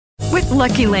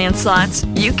Lucky Land Slots,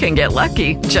 you can get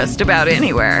lucky just about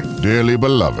anywhere. Dearly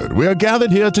beloved, we are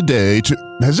gathered here today to...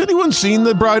 Has anyone seen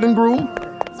the bride and groom?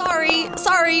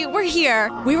 Sorry, we're here.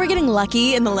 We were getting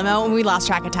lucky in the limo and we lost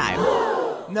track of time.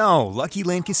 No, Lucky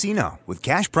Land Casino, with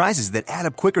cash prizes that add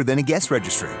up quicker than a guest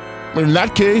registry. In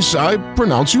that case, I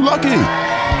pronounce you lucky.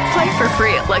 Play for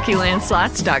free at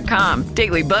LuckyLandSlots.com.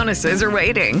 Daily bonuses are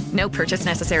waiting. No purchase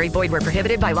necessary. Void where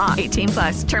prohibited by law.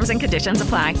 18+. Terms and conditions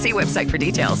apply. See website for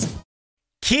details.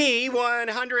 Key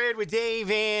 100 with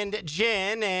Dave and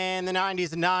Jen and the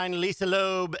 90s and 9. Lisa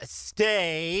Loeb,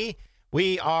 stay.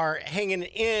 We are hanging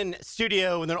in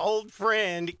studio with an old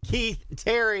friend, Keith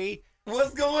Terry.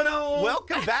 What's going on?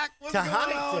 Welcome back to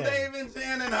Huntington. What's going on, Dave and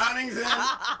Jen and Huntington?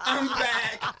 I'm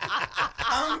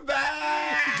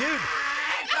back. Dude.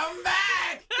 I'm back.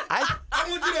 I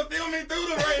want you to feel me through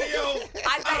the radio.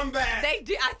 I'm back. They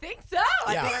do. I think so.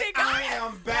 I think they got I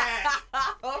am back.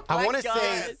 Oh I want to gosh.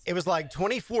 say it was like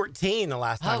 2014 the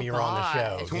last time you were on the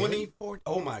show. 24.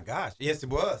 Oh my gosh. Yes, it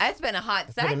was. That's been a hot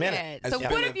been a second. minute. So It's what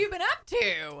been have you been up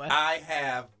to? I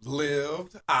have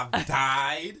lived. I've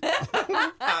died.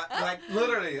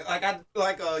 Literally,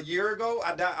 like a year ago,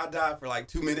 I died for like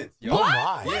 2 minutes. Yo. Oh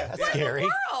my. Yeah, That's yeah. scary.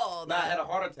 World. I had a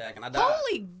heart attack and I died.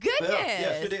 Holy goodness.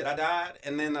 Yeah, she did. I died,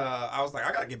 and then I was like,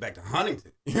 I gotta get back to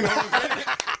Huntington. You know what I'm saying?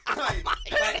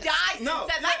 He died no,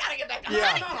 and says, I gotta get back to No,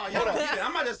 Huntington. you don't get it.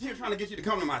 I'm not just here trying to get you to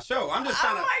come to my show. I'm just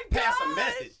trying Oh my to pass a gosh.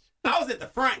 message. I was at the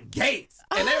front gates,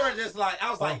 and they were just like, I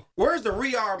was like, where's the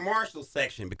Riyar Marshall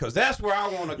section? Because that's where I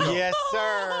want to go. Yes,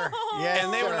 sir. Yes,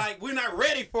 And they were sir. like, we're not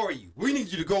ready for you. We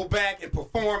need you to go back and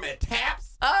perform at Taps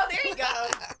Oh, there you go.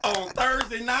 on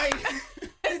Thursday night,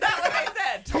 Is that what I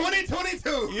said?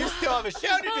 2022. You still have a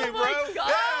show to do, Oh bro. my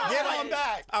God. Get on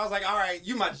back. I was like, all right,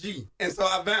 you my G. And so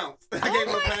I bounced. I gave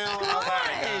him a pound. I was like, all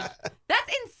right, God.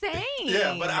 That's insane.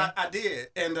 Yeah, but I did.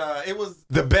 And it was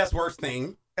the best, worst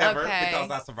thing ever Okay.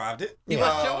 because I survived it.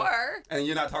 Sure. And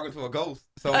you're not talking to a ghost.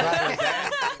 So that was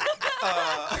that.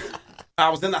 I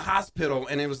was in the hospital,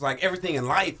 and it was like everything in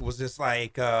life was just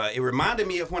like, it reminded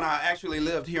me of when I actually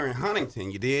lived here in Huntington,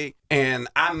 you dig? And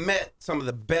I met some of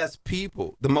the best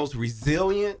people, the most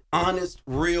resilient, honest,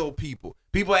 real people.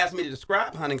 People ask me to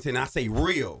describe Huntington, I say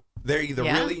real. They're either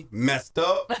really messed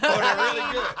up or they're really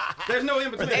good. There's no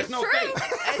in between. There's no true. fake.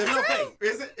 It's There's no true. fake.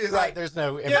 Is it? It's Right, like, there's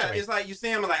no in yeah, between. it's like you see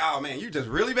him and like, oh man, you just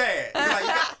really bad.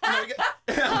 It's like,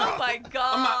 Oh my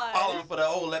God. I'm not falling for the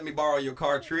let me borrow your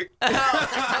car trick.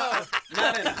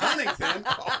 Not in Huntington.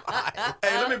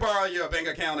 Hey, let me borrow your bank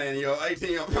account and your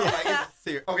ATM. I'm like, it's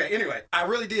serious. Okay, anyway, I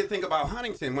really did think about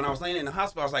Huntington when I was laying in the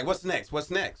hospital. I was like, what's next? What's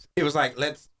next? It was like,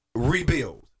 let's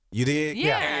rebuild. You did?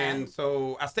 Yeah. And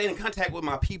so I stayed in contact with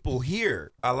my people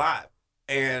here a lot.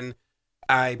 And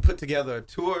I put together a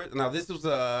tour. Now, this was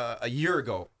a year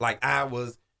ago. Like, I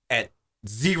was at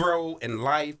zero in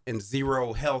life and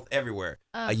zero health everywhere.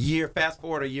 Fast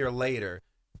forward a year later,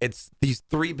 it's these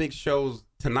 3 big shows.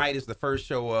 Tonight is the first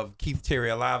show of Keith Terry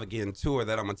Alive Again tour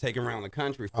that I'm going to take around the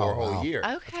country for a whole year.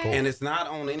 Okay. And it's not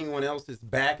on anyone else's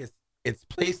back. It's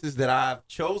places that I've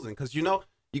chosen. Because, you know,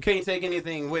 you can't take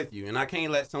anything with you. And I can't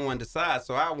let someone decide.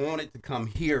 So I wanted to come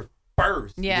here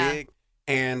first. Yeah. Dig?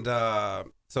 And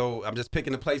so I'm just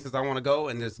picking the places I want to go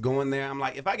and just going there. I'm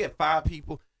like, if I get 5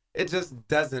 people, it just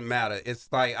doesn't matter. It's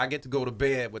like I get to go to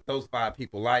bed with those 5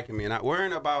 people liking me. And not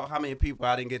worrying about how many people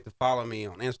I didn't get to follow me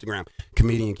on Instagram.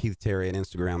 Comedian Keith Terry at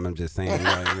Instagram. I'm just saying, you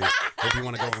know what I mean? If you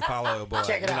want to go and follow a boy.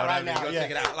 Check it you know out what I right mean? now, Go yeah.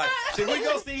 check it out. Like, should we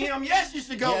go see him? Yes, you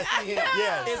should go Yes, see him.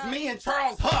 yes. It's me and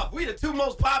Charles Huff. We the 2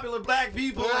 most popular black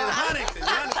people in Huntington.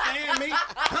 You understand me?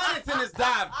 Huntington is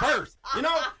diverse. You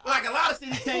know, like a lot of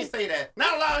cities can't say that.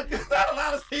 Not a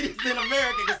lot of cities in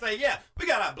America can say, yeah, we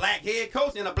got a black head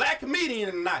coach and a black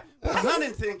comedian tonight. But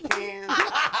Huntington can.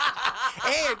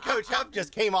 And Coach Huff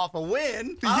just came off a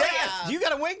win. Yes. You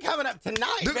got a win coming up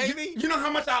tonight, Dude, baby. You know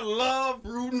how much I love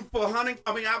rooting for Huntington?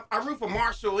 I mean, I root for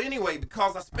Marshall anyway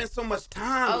because I spend so much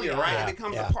time here, right? Yeah, It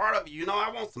becomes yeah. a part of you. You know,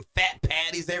 I want some fat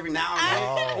patties every now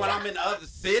and then when I'm in other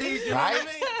cities. You know what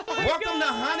I mean? Welcome to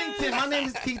Huntington. My name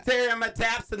is Keith Terry. I'm at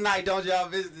Taps tonight. Don't y'all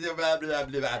visit? Blah, blah, blah,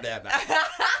 blah, blah, blah.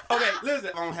 Okay, listen,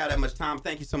 I don't have that much time.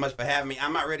 Thank you so much for having me.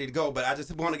 I'm not ready to go, but I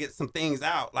just want to get some things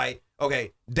out. Like,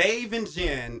 okay, Dave and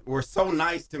Jen were so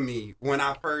nice to me when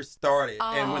I first started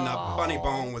and when the Funny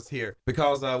Bone was here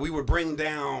because we would bring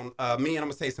down, me and I'm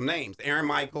going to say some names, Aaron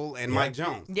Michael and Mike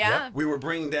Jones. Yeah. We would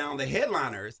bring down the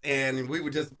headliners and we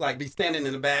would just like be standing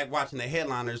in the back watching the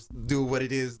headliners do what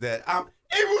it is that I'm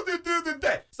able to do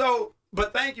today. So,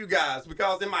 but thank you guys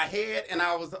because in my head and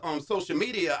I was on social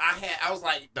media, I was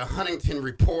like the Huntington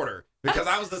reporter because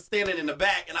I was just standing in the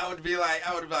back and I would be like,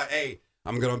 hey,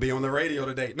 I'm going to be on the radio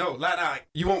today. No, like,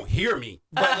 you won't hear me.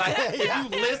 But like,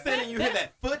 if you listen and you hear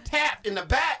that foot tap in the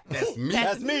back, that's me.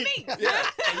 That's me. Yeah,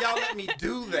 and y'all let me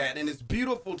do that. And it's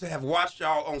beautiful to have watched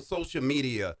y'all on social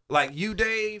media. Like you,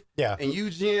 Dave, and you,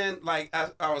 Jen, like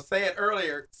I was saying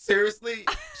earlier, seriously,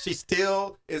 she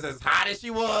still is as hot as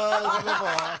she was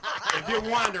before. If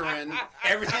you're wondering,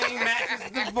 everything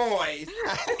matches the voice.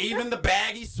 Even the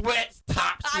baggy sweats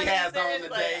top she has on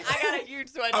today. I got a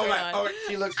huge sweatshirt on. Oh,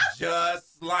 she looks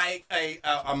just like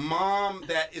a mom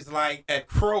that is like at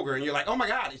Kroger, and you're like, oh my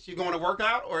God, is she going to work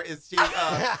out or is she? Like,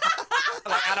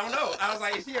 I don't know. I was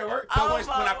like, is she at work? So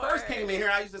when I first came in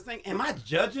here, I used to think, am I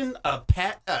judging a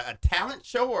talent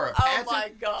show or a pageant? Oh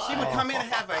my God! She would come in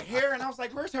and have her hair, and I was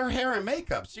like, where's her hair and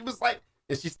makeup? She was like,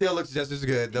 and she still looks just as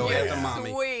good though as a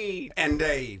mommy. Sweet. And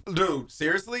Dave, dude,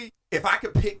 seriously, if I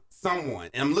could pick someone,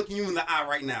 and I'm looking you in the eye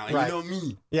right now, and you know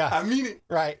me. Yeah. I mean it.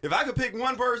 Right. If I could pick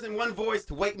one person, one voice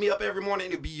to wake me up every morning,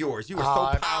 it'd be yours. You were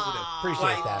so positive.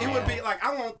 Appreciate that, It man. would be like,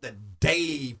 I want the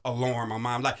Dave alarm. My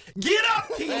mom like, get up,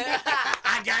 Keith.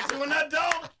 I got you an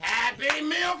adult Happy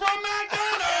Meal from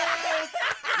McDonald's.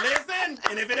 Listen,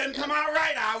 and if it doesn't come out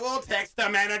right, I will text the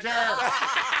manager.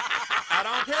 I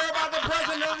don't care about the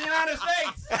president of the United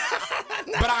States,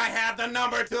 but I have the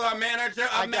number to a manager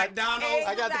of McDonald's.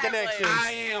 I got the connections.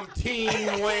 I am team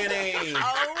winning.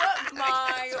 Oh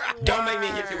my Don't make me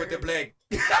hit you with the blick.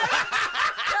 True.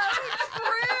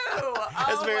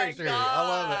 That's very true. I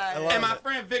love it. And my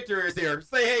friend Victor is here.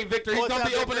 Say hey, Victor. He's going to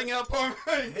be opening up for me.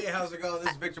 Hey, how's it going?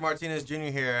 This is Victor Martinez Jr.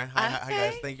 here. Hi,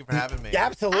 guys. Thank you for having me. Yeah,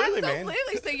 absolutely, man.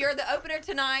 Absolutely. So you're the opener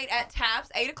tonight at Taps,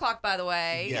 8 o'clock, by the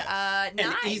way. Yes. And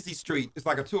Nice. Easy Street. It's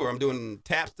like a tour. I'm doing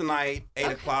Taps tonight,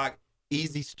 8 o'clock.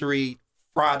 Easy Street,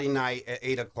 Friday night at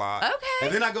 8 o'clock. Okay.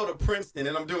 And then I go to Princeton,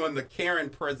 and I'm doing the Karen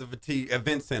Preservati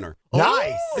Event Center.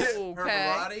 Nice. Ooh,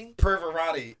 okay.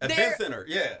 Perverati Event Center.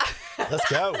 Yeah. Let's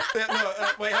go.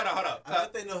 Wait, hold up. I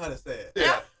bet they know how to say it.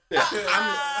 Yeah.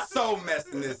 I'm so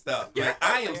messing this up. Man.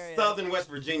 I am Southern West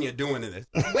Virginia doing this.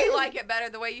 We like it better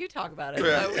the way you talk about it.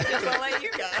 So we just gonna let you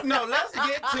go. No, let's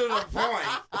get to the point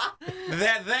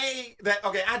that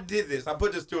okay, I did this. I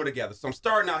put this tour together. So I'm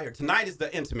starting out here. Tonight is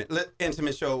the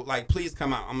intimate show. Like, please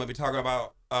come out. I'm gonna be talking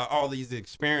about all these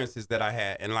experiences that I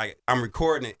had, and like I'm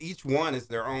recording it. Each one is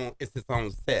their own. It's its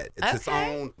own set. It's its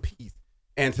own piece.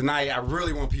 And tonight, I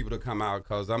really want people to come out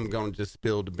because I'm going to just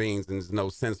spill the beans and there's no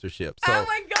censorship. So, oh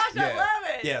my gosh, I love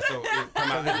it. Yeah, so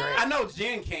come out. I know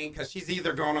Jen can't because she's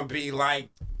either going to be like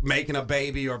making a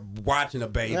baby or watching a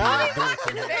baby. I'm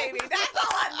watching a baby. That's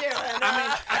all I'm doing. I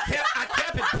mean, I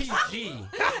kept it PG.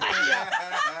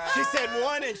 She said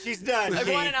one and she's done.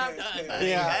 One and I'm done. Buddy.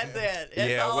 Yeah. That's it. That's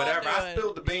Yeah, all whatever. I'm I doing.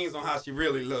 spilled the beans on how she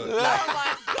really looked. Oh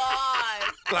my God.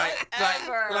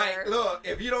 Like, look,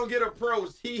 if you don't get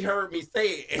approached, he heard me say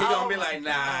it. He gonna be like,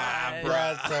 nah, bro.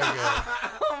 That's so good.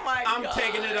 Oh my I'm God.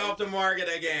 taking it off the market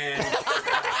again.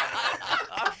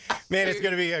 Man, it's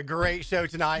going to be a great show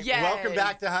tonight. Yes. Welcome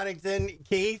back to Huntington,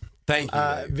 Keith. Thank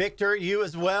you. Victor, you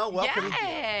as well. Welcome.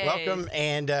 Yes. Welcome,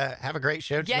 and have a great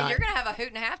show tonight. Yeah, you're going to have a hoot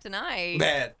and a half tonight.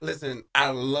 Man, listen, I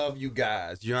love you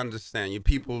guys. You understand. You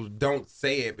people don't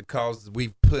say it because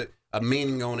we've put a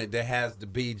meaning on it that has to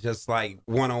be just like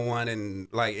one-on-one and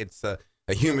like it's a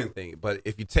human thing. But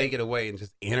if you take it away and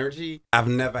just energy, I've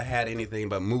never had anything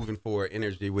but moving forward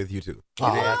energy with you two.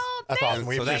 Oh, that's thank awesome.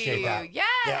 We So that's appreciate you. that. Yes.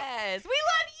 Yeah. We love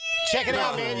you. Check it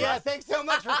out, man. Yeah, thanks so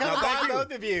much for coming No, thank by, you.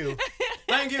 both of you.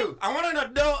 Thank you. I want an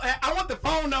adult. I want the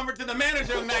phone number to the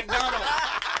manager of McDonald's.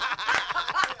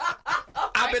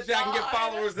 I bet you I can get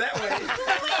followers that way.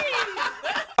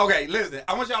 Okay, listen.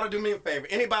 I want y'all to do me a favor.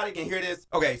 Anybody can hear this?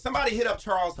 Okay, somebody hit up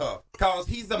Charles Huff because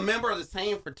he's a member of the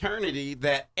same fraternity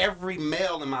that every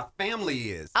male in my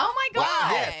family is. Oh my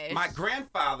gosh. Yes, my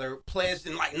grandfather pledged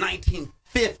in like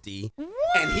 1950,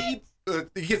 and he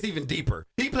it gets even deeper.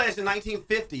 He pledged in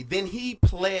 1950. Then he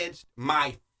pledged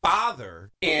my father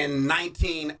in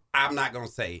I'm not gonna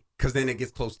say because then it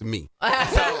gets close to me.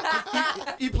 So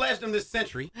he pledged him this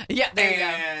century. Yeah, there you go.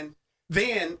 And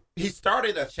then he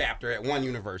started a chapter at one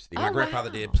university. My Oh, grandfather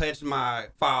wow. did. Pledged my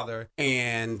father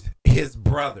and his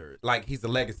brother. Like, he's a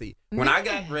legacy. When I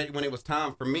got ready, when it was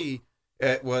time for me,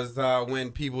 it was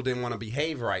when people didn't want to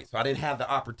behave right. So I didn't have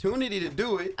the opportunity to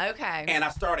do it. Okay. And I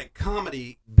started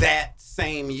comedy that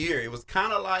same year. It was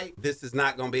kind of like, this is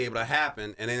not going to be able to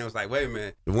happen. And then it was like, wait a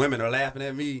minute. The women are laughing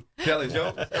at me, telling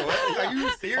jokes. What? Are you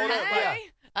serious? Okay.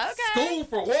 Okay. School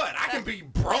for what? I can be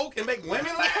broke and make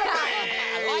women laugh?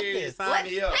 I like this. Sign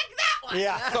me up. Pick that one.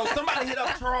 Yeah. So somebody hit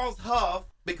up Charles Huff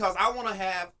because I'm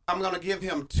going to give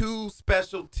him 2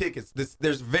 special tickets.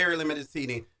 There's very limited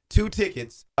seating. 2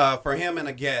 tickets for him and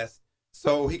a guest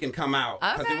so he can come out.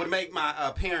 Because Okay. it would make my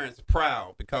parents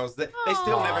proud because they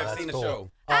still Aw, never have that's seen cool. the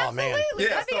show. Oh, man. Absolutely.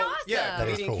 That'd be awesome. Yeah, That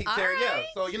is comedian cool. Keith Terry, All yeah. right.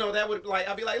 So, that would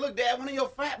I'd be like, look, Dad, one of your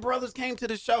frat brothers came to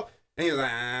the show. And he was like,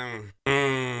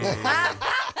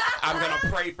 I'm going to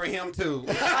pray for him too. Love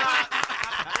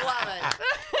it.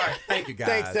 All right, thank you, guys.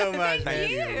 Thanks so much,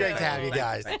 Thank man. you. Great to have you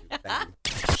guys. Thank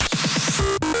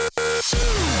you.